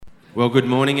Well, good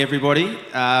morning, everybody.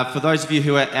 For those of you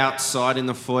who are outside in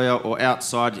the foyer or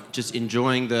outside just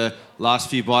enjoying the last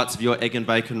few bites of your egg and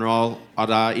bacon roll,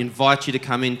 I'd invite you to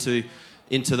come into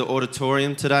the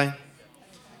auditorium today.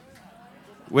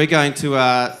 We're going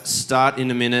to start in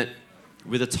a minute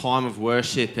with a time of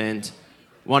worship, and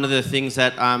one of the things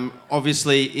that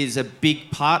obviously is a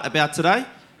big part about today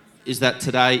is that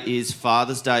today is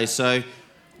Father's Day. So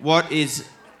what is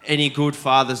any good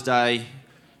Father's Day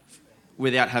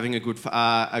without having a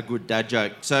good dad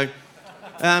joke? So,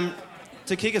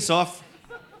 to kick us off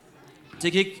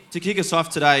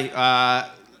today, a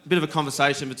bit of a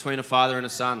conversation between a father and a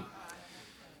son.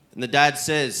 And the dad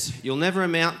says, "You'll never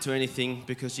amount to anything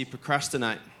because you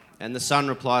procrastinate." And the son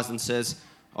replies and says,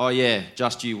 "Oh yeah,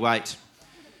 just you wait."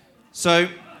 So,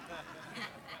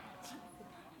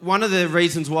 one of the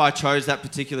reasons why I chose that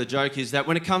particular joke is that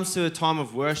when it comes to a time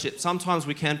of worship, sometimes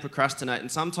we can procrastinate,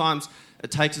 and sometimes it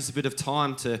takes us a bit of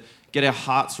time to get our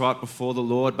hearts right before the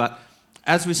Lord. But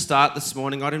as we start this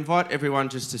morning, I'd invite everyone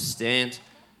just to stand,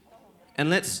 and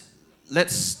let's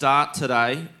start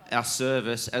today our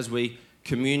service as we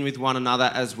commune with one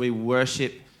another, as we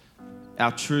worship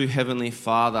our true Heavenly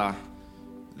Father,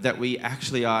 that we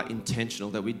actually are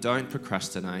intentional, that we don't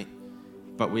procrastinate,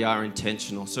 but we are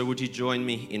intentional. So would you join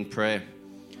me in prayer?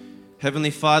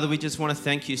 Heavenly Father, we just want to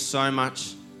thank you so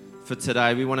much for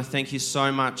today. We want to thank you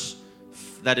so much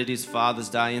that it is Father's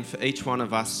Day, and for each one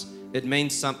of us, it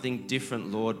means something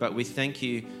different, Lord, but we thank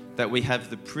you that we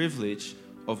have the privilege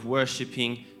of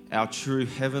worshipping our true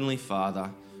Heavenly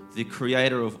Father, the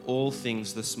Creator of all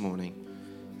things this morning.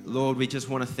 Lord, we just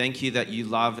want to thank you that you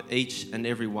love each and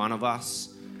every one of us,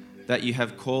 that you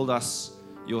have called us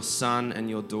your son and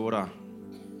your daughter.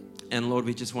 And Lord,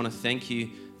 we just want to thank you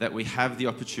that we have the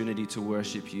opportunity to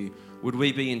worship you. Would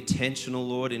we be intentional,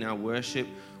 Lord, in our worship?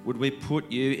 Would we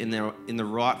put you in the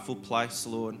rightful place,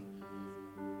 Lord?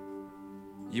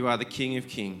 You are the King of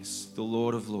Kings, the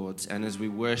Lord of Lords. And as we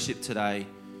worship today,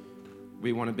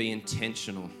 we want to be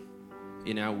intentional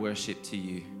in our worship to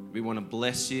you. We want to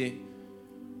bless you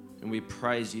and we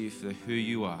praise you for who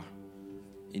you are.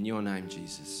 In your name,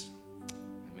 Jesus.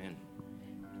 Amen.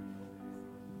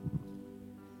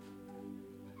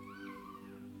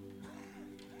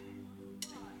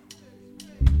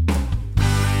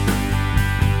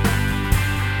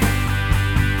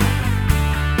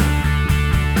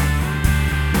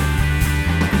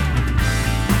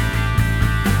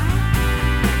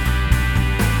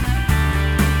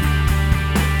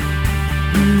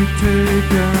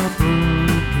 Take our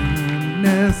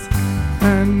brokenness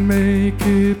and make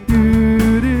it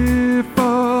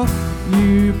beautiful.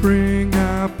 You bring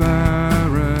our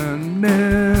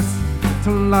barrenness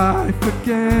to life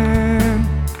again.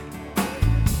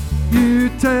 You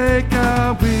take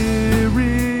our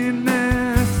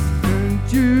weariness and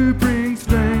you bring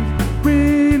strength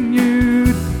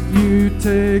renewed. You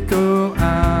take all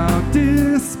our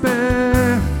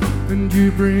despair and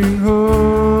you bring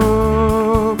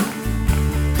hope.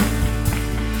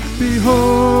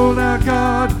 Behold our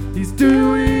God, He's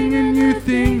doing a new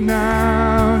thing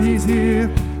now. He's here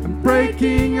and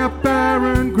breaking up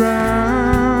barren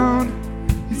ground.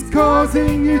 He's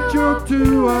causing your joy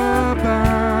to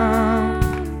abound.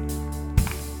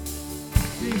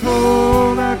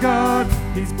 Behold our God,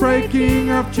 He's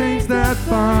breaking up chains that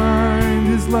bind.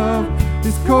 His love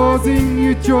is causing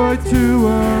your joy to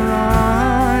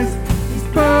arise. He's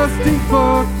bursting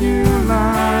forth new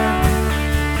life.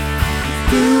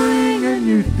 Doing a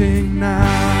new thing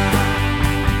now.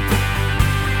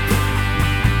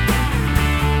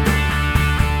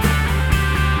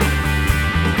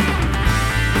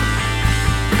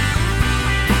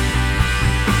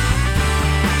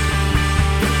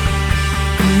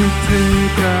 You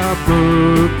take our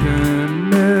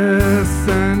brokenness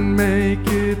and make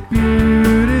it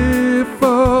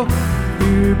beautiful.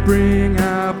 You bring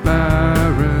our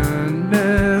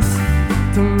barrenness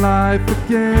to life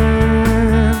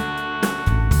again.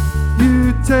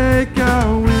 You take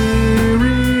our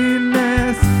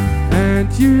weariness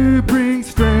and you bring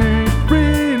strength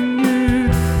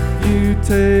renewed. You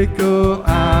take all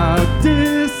our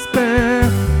despair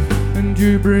and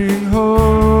you bring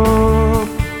hope.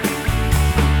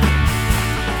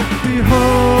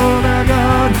 Behold our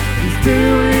God, He's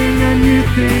doing a new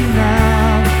thing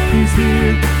now. He's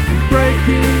here and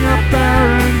breaking up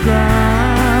barren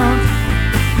ground.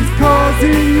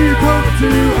 Causing you hope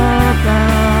to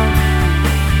abound.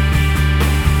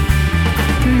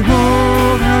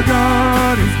 Behold how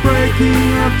God is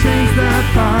breaking up chains that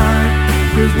bind.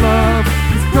 His love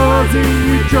is causing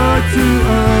you joy to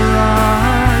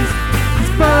arise.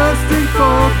 He's bursting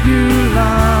forth new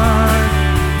life.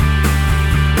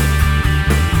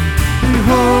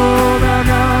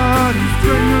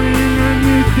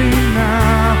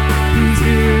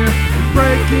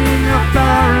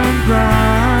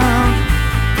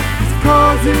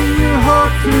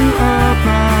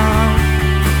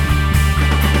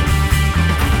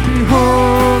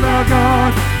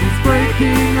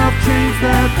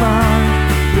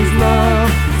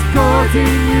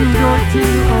 causing you joy to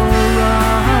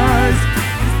arise.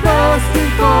 He's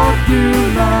bursting forth new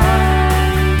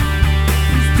life.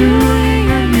 He's doing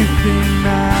a new thing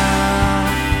now.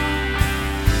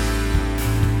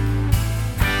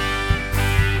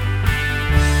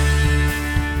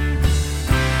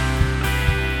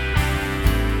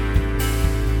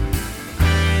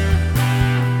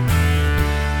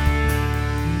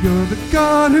 You're the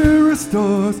God who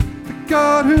restores, the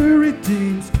God who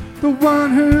redeems, the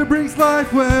one who brings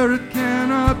life where it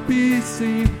cannot be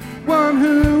seen, one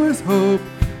who is hope,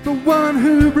 the one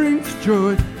who brings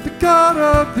joy, the God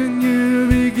of the new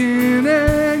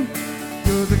beginning.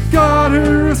 You're the God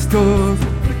who restores,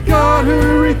 the God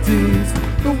who redeems,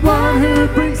 the one who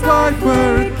brings life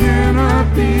where it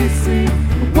cannot be seen,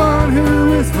 the one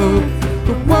who is hope,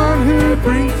 the one who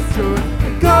brings joy,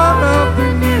 the God of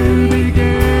the new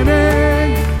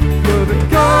beginning. You're the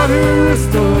God who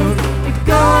restores, the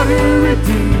God who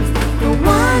redeems, the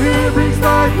one who brings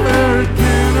life where it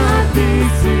cannot be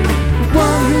seen, the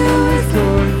one who is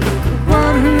joy, the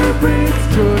one who brings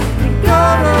joy, the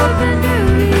God of the new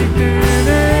beginning.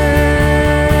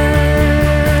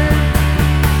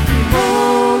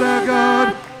 Behold our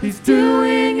God, He's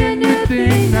doing a new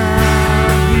thing now.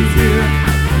 He's here,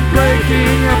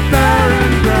 breaking up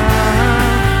barren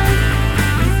ground.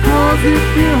 Cause if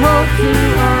you hope to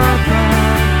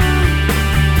abound,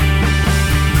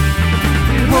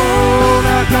 behold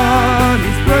our God,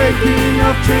 He's breaking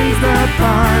up chains that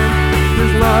bind.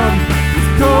 His love is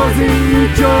causing you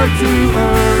joy to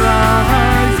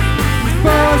arise. He's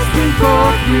bursting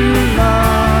forth new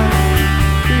life.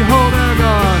 Behold our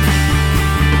God,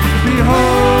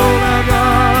 behold our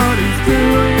God, He's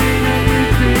doing a new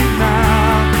thing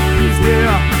now. He's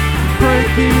here,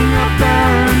 breaking up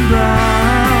barren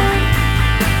ground,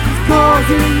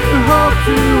 causing you hope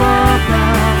to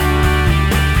abound.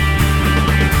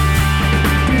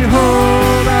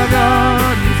 Behold our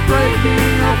God, He's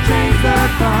breaking up chains that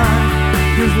bind.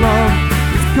 His love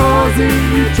is causing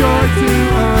you joy to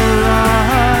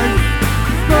arise.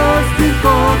 He's bursting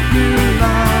forth new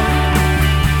life.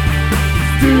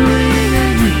 He's doing a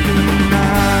new thing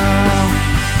now.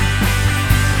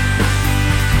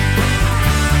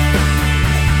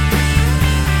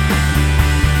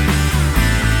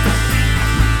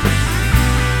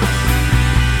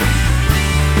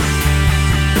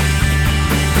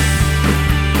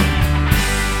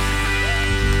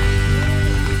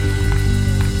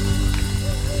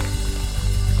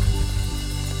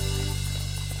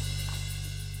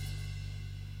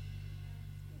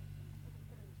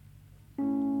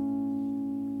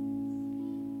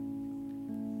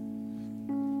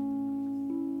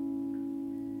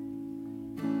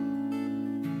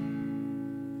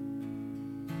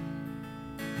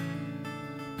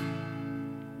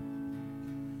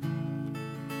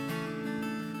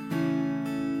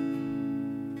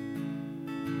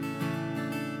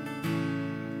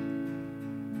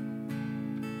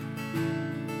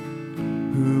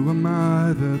 Who am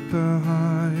I that the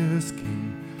highest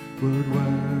King would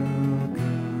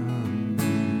welcome me?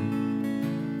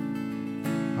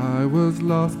 I was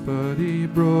lost, but He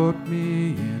brought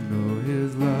me in. Oh,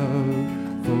 His love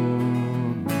for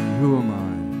me. Who am I?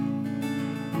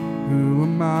 Who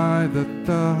am I that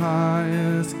the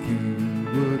highest King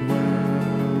would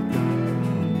welcome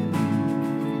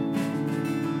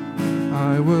me?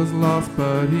 I was lost,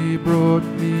 but He brought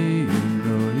me in.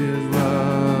 Oh, His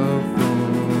love for me.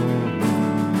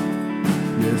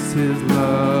 Yes, His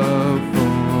love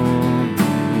for me.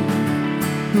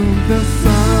 Whom the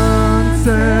Son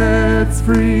sets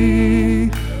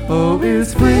free, oh,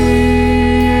 is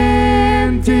free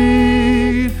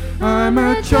indeed. I'm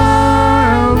a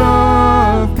child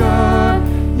of God,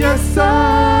 yes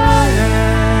I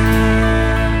am.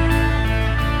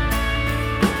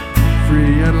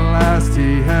 Free at last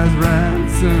He has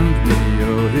ransomed me,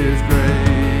 oh, His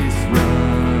grace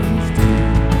runs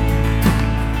deep.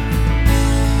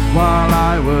 While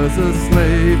I was a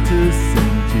slave to sin,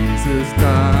 Jesus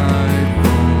died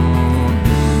for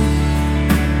me.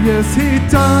 Yes, He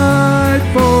died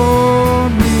for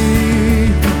me.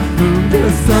 Whom the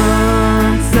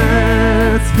Son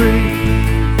sets free,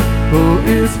 oh,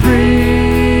 is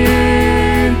free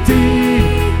indeed.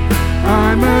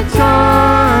 I'm a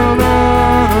child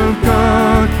of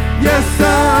God, yes I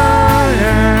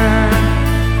am.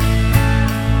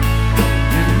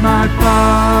 In my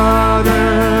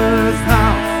Father's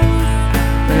house,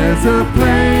 there's a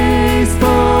place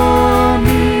for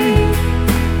me.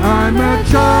 I'm a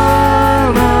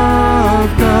child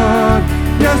of God,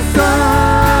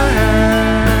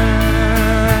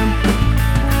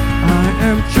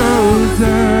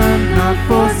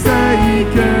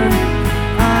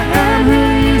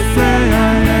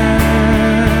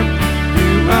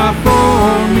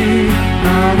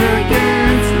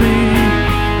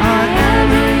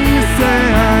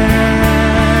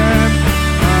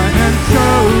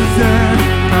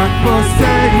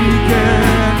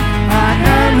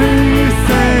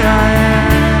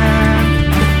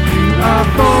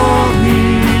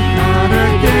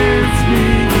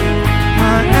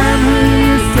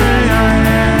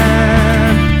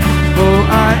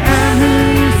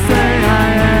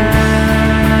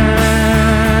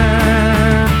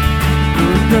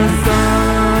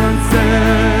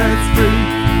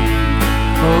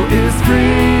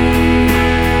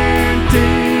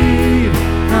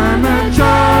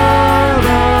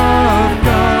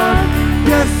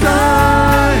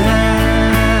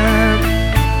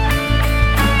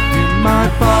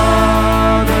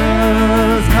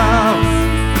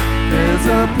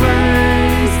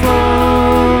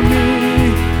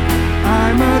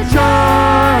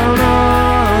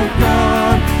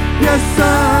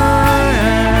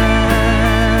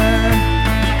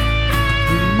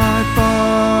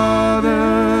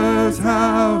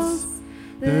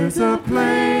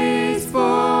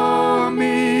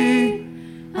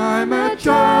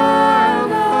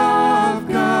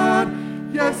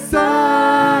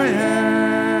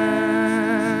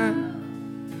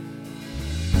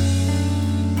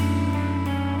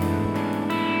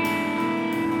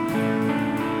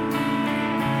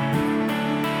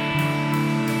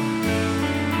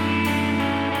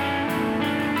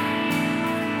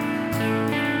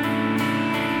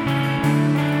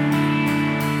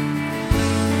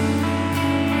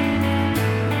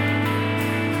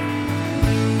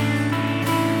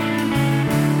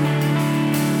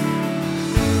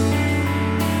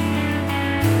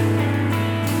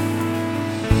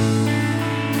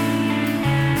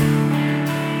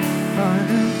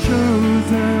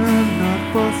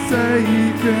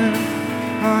 forsaken.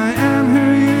 I am who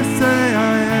you say I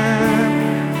am.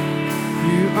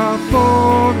 You are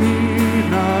for me,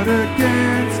 not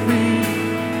against me.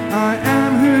 I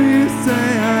am who you say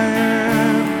I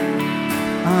am.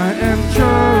 I am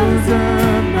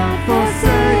chosen, not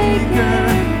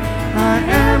forsaken. I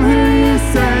am who you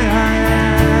say I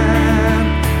am.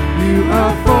 You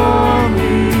are for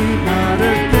me, not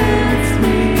against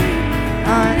me. I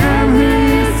am who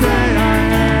you say I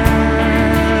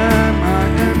am. I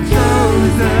am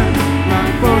chosen, not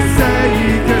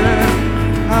forsaken.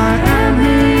 I am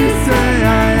who you say I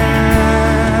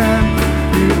am.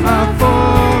 You are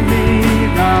for me,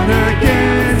 not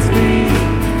against me.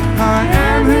 I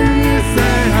am who you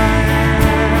say I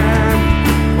am.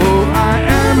 Oh, I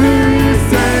am who you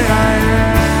say I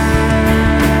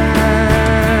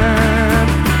am.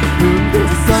 Whom the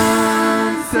sun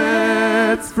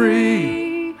sets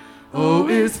free, oh,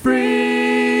 is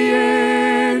free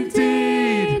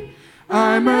indeed.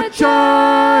 I'm a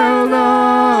child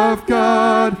of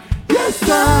God. Yes, I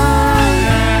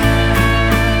am.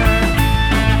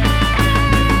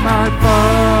 My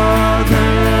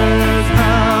Father's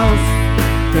house,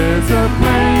 there's a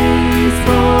place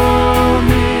for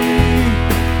me.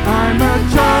 I'm a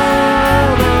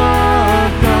child of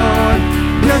God.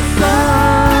 Yes, I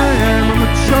am. I'm a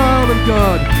child of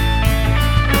God.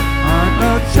 I'm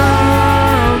a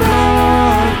child of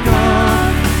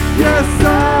God. Yes, I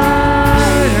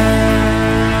am.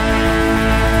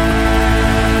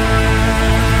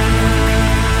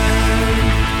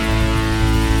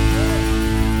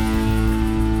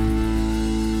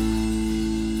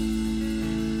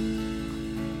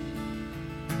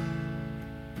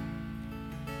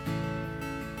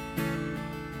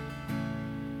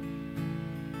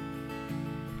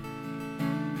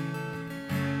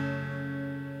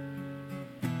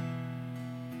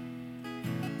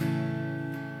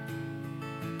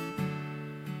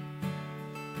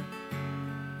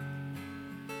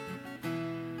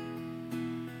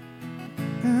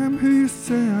 Am who you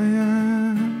say I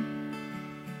am.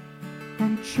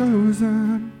 I'm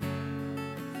chosen.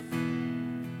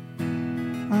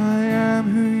 I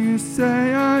am who you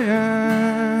say I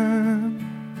am.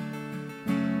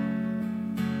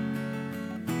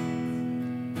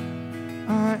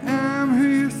 I am who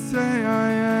you say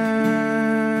I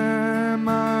am.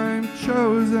 I'm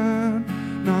chosen,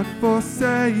 not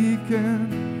forsaken.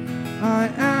 I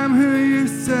am who you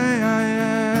say I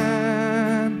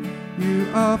am. You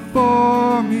are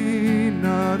for me,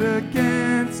 not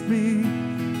against me.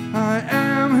 I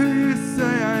am who you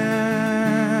say I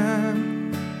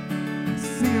am.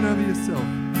 Sing it over yourself.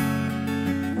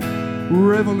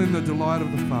 Revel in the delight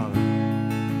of the Father.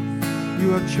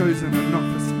 You are chosen and not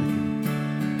forsaken.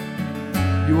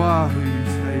 You are who you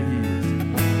say He is.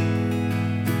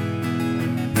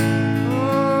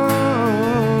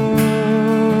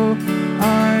 Oh,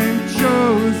 I'm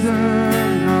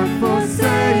chosen, not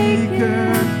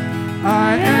forsaken.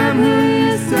 I am who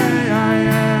you say I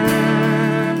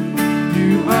am.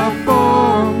 You are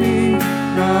for me,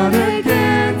 not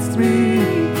against me.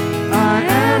 I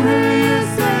am who you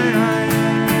say I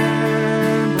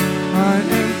am. I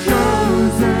am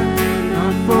chosen,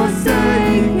 not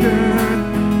forsaken.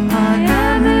 I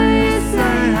am who you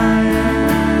say I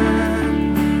am.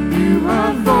 You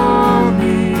are for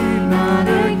me, not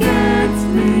against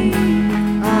me.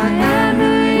 I am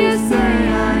who you say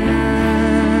I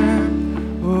am.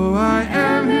 Oh, I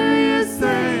am who you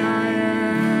say I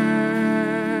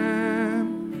am.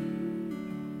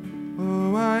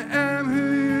 Oh, I am who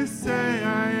you say I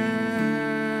am.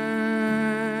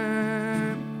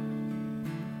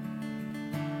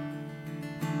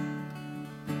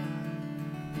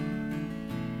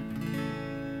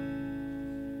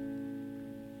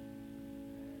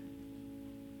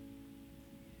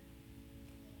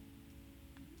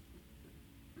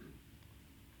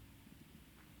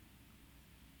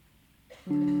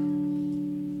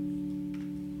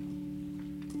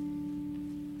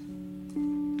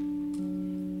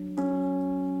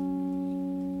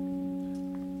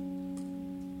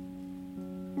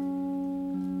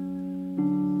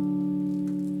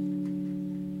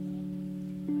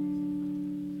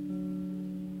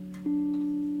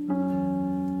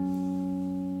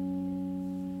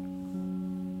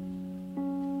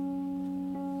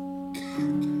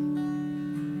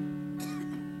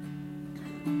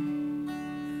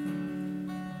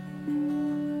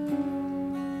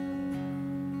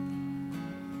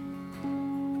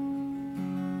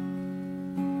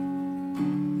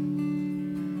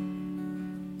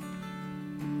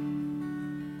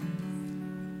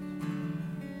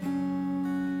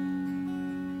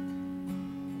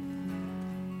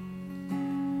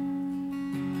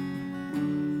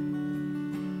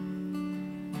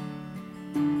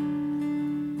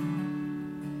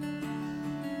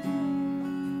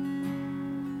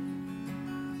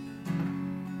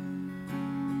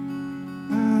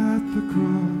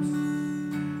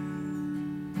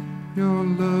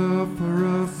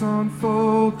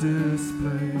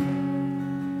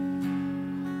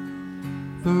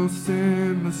 Though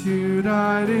sinless, you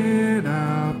died in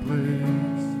our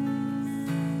place,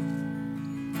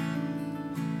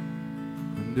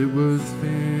 and it was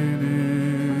finished.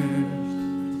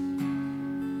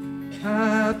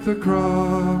 At the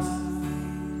cross,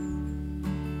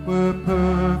 where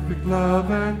perfect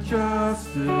love and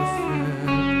justice met,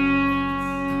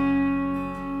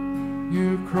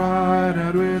 you cried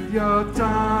out with your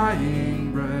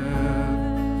dying breath,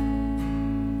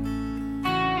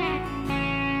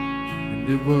 and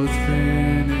it was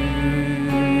finished.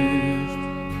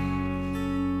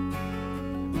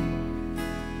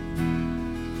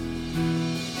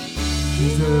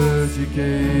 Jesus, you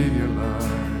gave your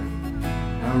life,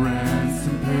 our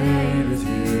ransom paid as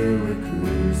you were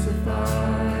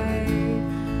crucified.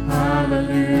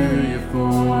 Hallelujah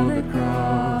for the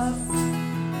cross.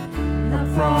 Up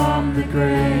from the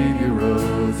grave you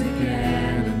rose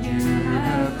again, and you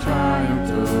have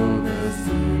triumphed over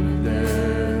sin and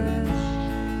death.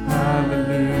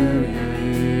 Hallelujah,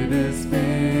 it is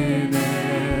finished.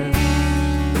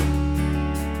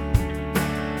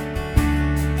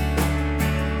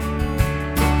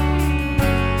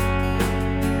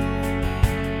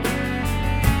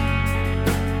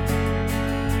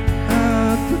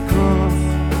 At the cross,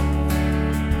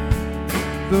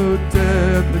 the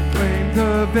dead proclaimed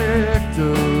the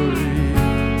victory.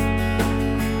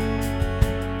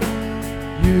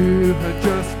 You had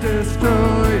just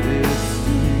destroyed its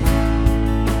sting.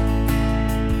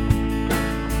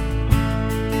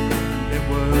 It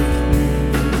was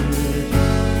finished.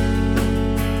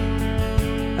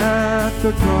 At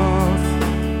the cross,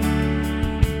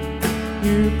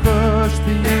 you crushed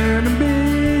the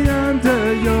enemy under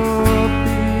your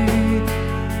feet,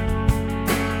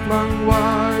 flung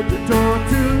wide the door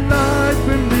to life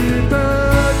and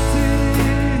liberty,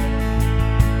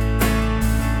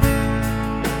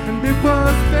 and it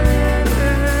was finished.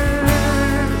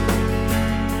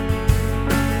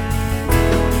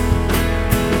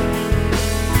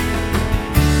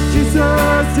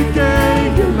 Jesus, you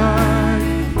gave your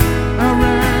life, our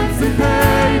ransom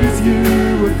paid as you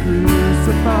were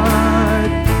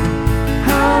crucified.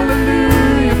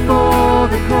 Hallelujah for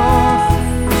the cross.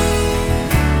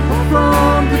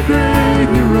 From the grave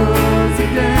you rose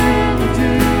again, and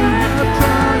you have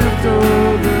triumphed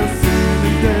over sin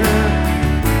and death.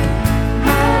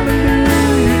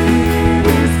 Hallelujah, it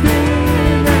is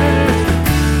finished.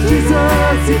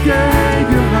 Jesus, you gave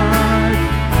your life,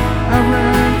 our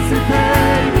ransom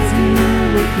paid as you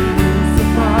were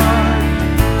crucified.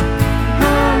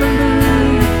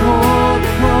 Hallelujah for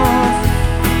the cross.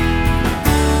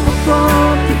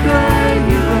 From the grave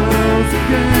you rose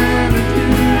again, and you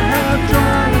have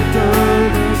triumphed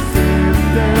over sin and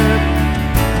death.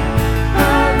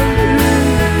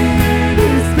 Hallelujah, it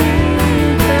is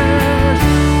finished.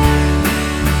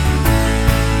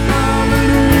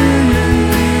 Hallelujah,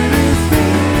 it is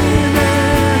finished.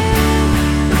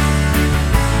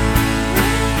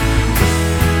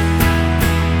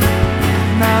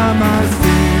 Now my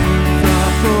sins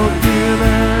are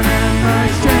forgiven and my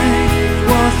shame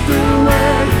washed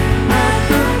away. At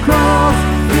the cross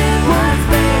it was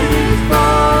finished,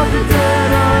 for the debt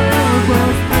I owed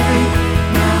was paid.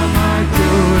 Now my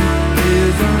joy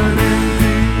is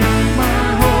unending and my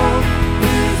hope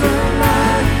is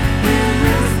alive. In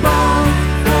response,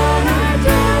 Lord, I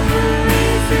joyfully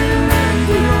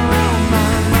surrender all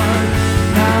my life.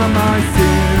 Now my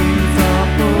sins are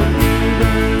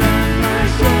forgiven and my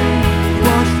shame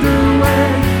washed away.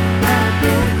 At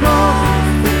the cross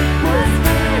it was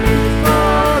finished,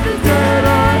 for the debt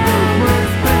I owed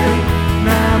was paid.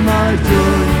 Now my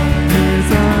joy is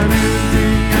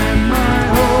unending and my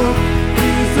hope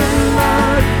is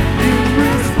alive. In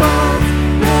response,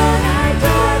 Lord, I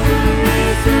joyfully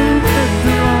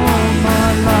surrender all my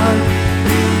life.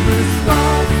 In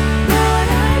response, Lord,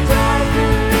 I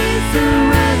joyfully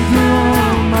surrender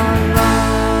all my life.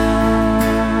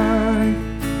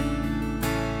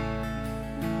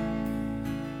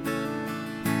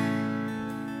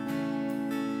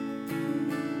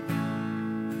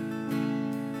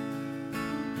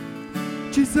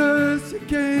 Jesus, you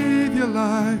gave your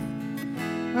life,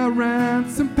 a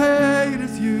ransom paid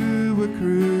as you were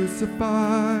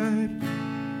crucified.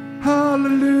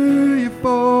 Hallelujah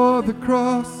for the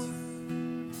cross.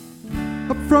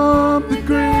 Up from the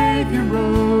grave you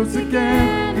rose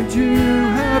again, and you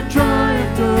have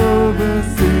triumphed over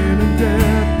sin and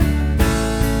death.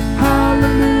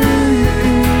 Hallelujah,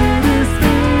 it is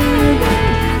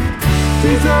finished.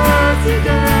 Jesus, you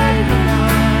gave your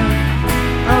life,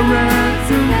 a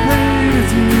ransom paid as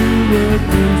you were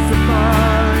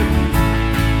crucified.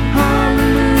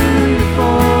 Hallelujah.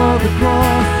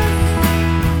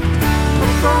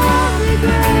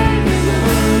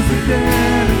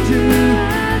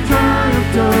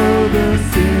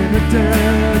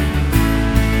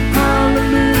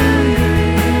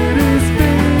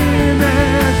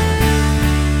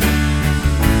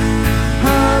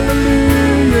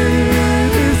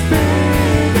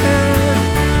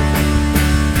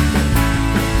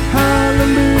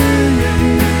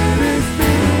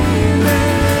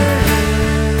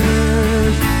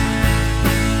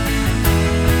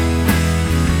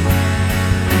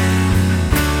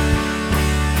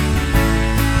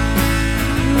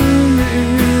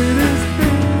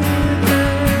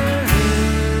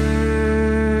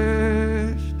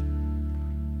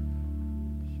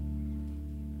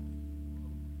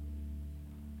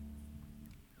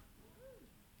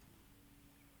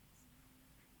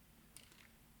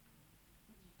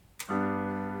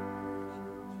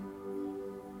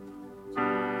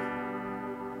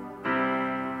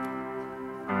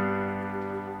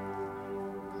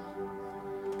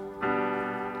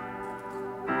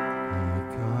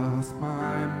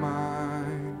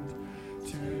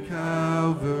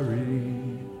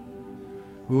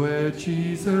 where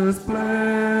Jesus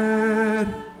bled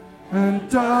and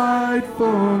died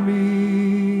for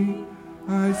me.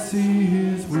 I see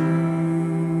his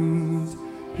wounds,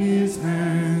 his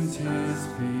hands, his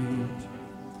feet,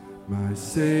 my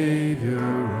Savior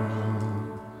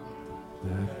on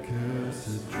that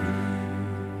cursed tree.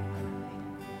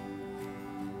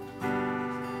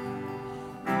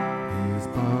 His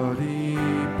body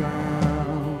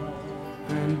bound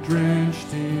and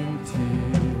drenched in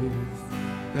tears,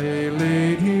 they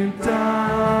laid him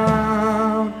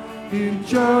down in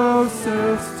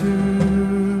Joseph's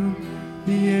tomb,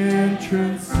 the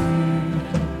entrance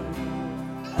sealed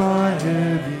by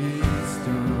heavy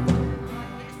stone,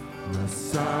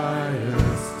 Messiah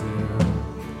still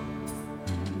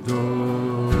and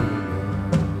all alone.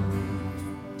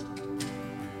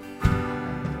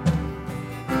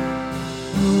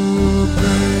 Oh,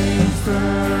 praise the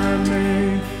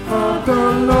name of the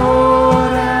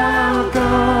Lord our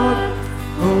God.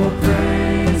 Oh,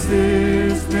 praise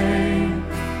his name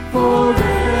forevermore.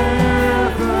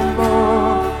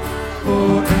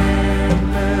 For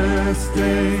endless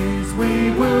days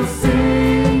we will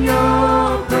sing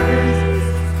your praise.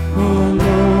 Oh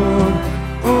Lord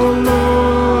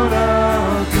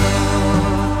our God.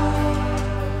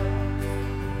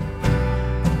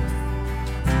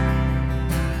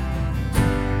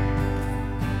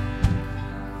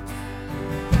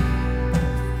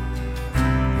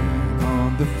 On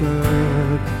the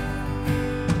third,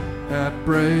 at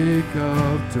break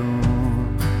of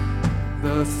dawn,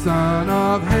 the Son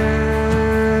of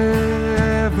Heaven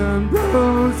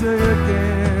rose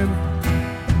again.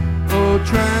 Oh,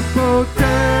 trample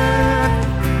death,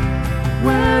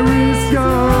 where is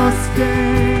your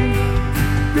sting?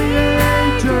 The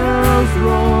angels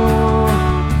roar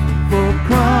for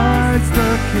Christ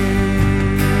the King.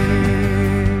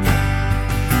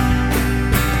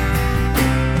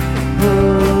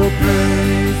 Oh,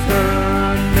 praise the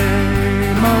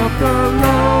name of the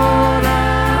Lord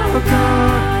our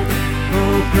God.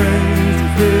 Oh,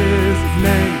 praise his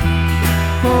name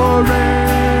forevermore.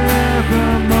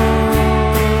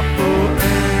 For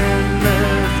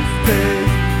endless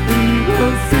days we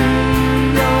will sing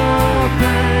your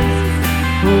praise.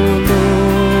 Oh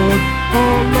Lord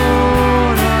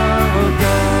our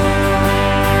God.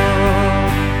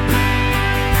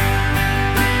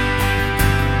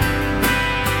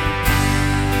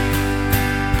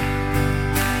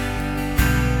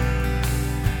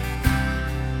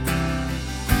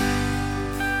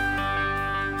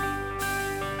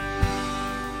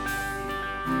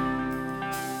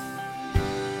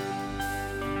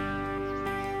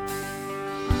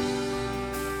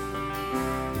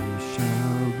 We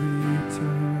shall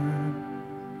return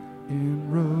in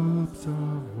robes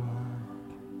of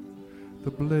white.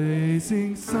 The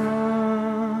blazing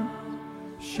sun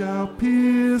shall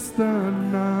pierce the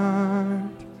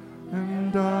night,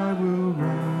 and I will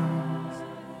rise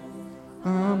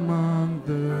among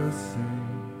the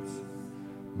saints,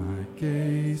 my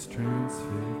gaze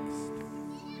transfixed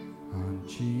on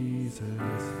Jesus'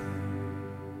 face.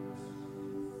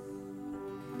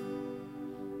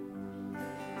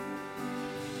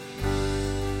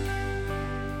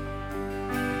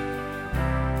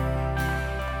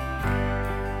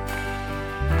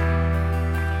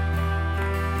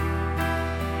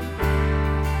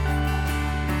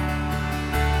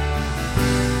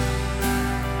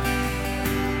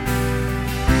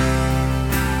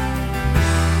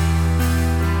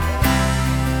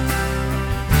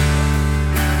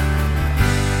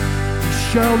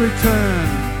 Shall return.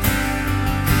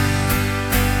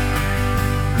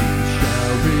 We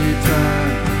shall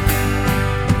return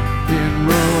in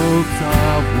robes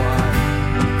of white.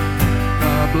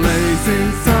 The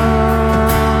blazing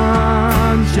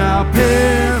sun shall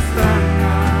pierce the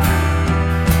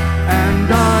night, and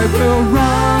I will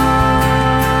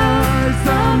rise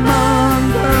among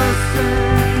the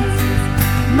saints,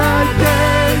 my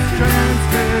gaze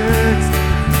transfixed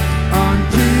on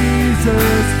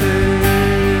Jesus' face.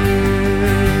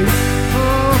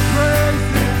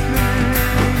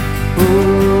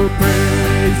 Oh,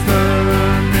 praise the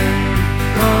name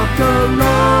of the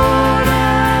Lord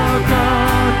our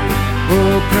God.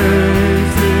 Oh,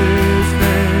 praise his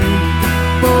name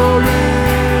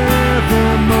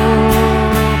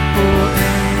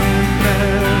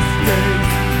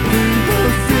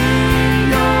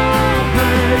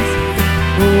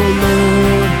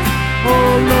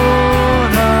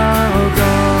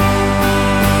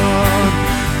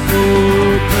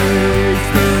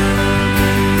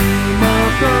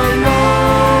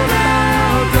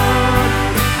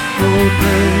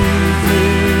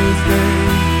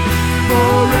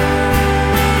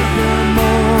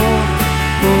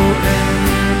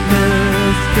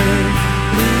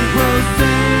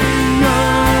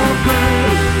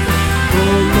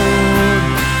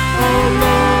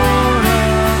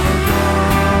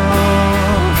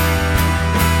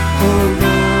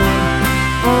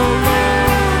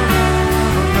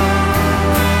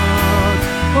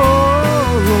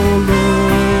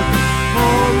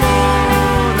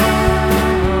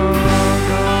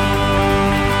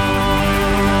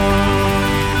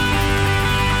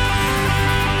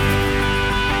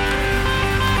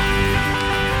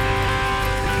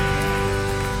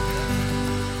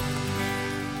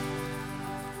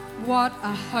What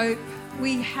a hope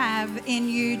we have in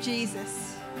you,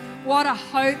 Jesus. What a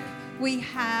hope we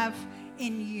have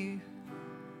in you.